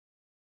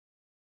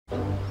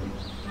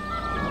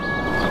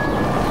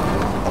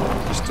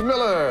Mr.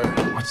 Miller,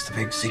 what's the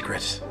big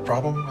secret?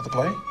 Problem with the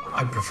play?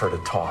 I prefer to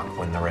talk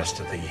when the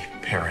rest of the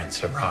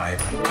parents arrive.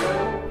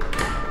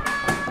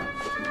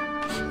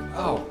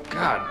 Oh,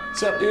 God.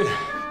 What's up, dude?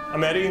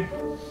 I'm Eddie.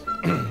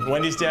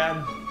 Wendy's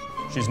dad.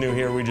 She's new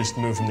here. We just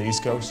moved from the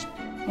East Coast.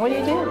 What do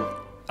you do?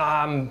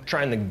 I'm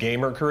trying the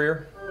gamer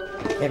career.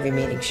 Every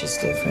meeting she's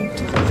different.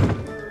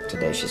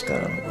 Today she's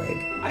got on a wig.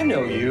 I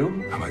know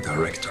you. I'm a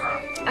director.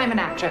 I'm an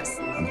actress.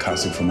 I'm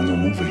casting for a new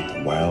movie,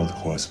 The Wild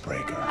Horse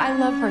Breaker. I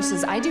love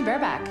horses. I do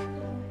bareback.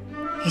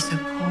 He's a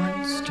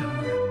porn star.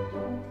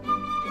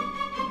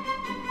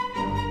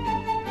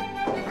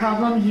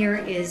 Problem here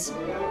is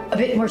a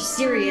bit more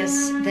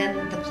serious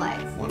than the play.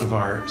 One of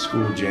our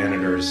school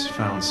janitors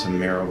found some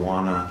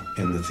marijuana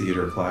in the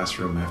theater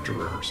classroom after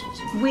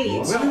rehearsals. Wait.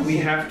 Well, we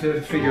have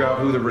to figure out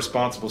who the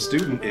responsible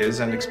student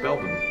is and expel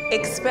them.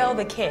 Expel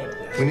the kid.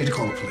 We need to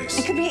call the police.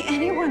 It could be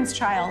anyone's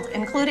child,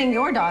 including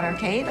your daughter,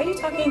 Kate. Are you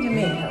talking to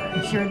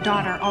me? Your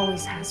daughter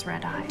always has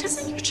red eyes.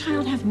 Doesn't your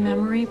child have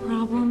memory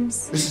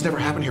problems? This has never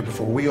happened here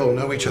before. We all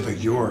know each other.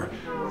 You're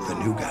the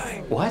new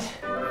guy. What?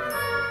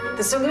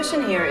 The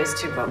solution here is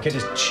to vote. You can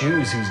just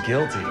choose who's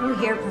guilty. Who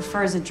here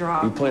prefers a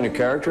draw? You playing a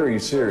character or are you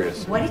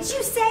serious? What did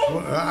you say?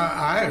 Well,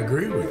 I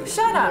agree with you.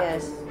 Shut up.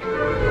 Yes.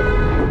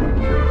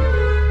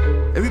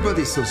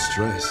 Everybody's so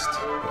stressed.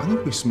 Why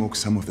don't we smoke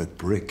some of that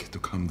brick to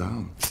calm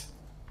down?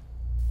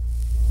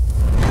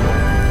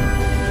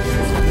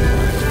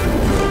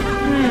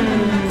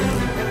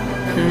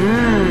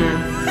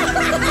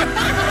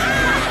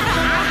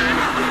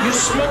 You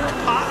smoked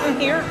pot in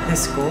here? The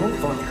school,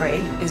 4th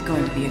grade, is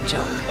going to be a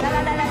joke.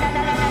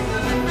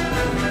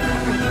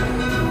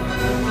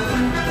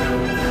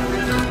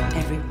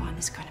 Everyone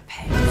is going to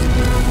pay.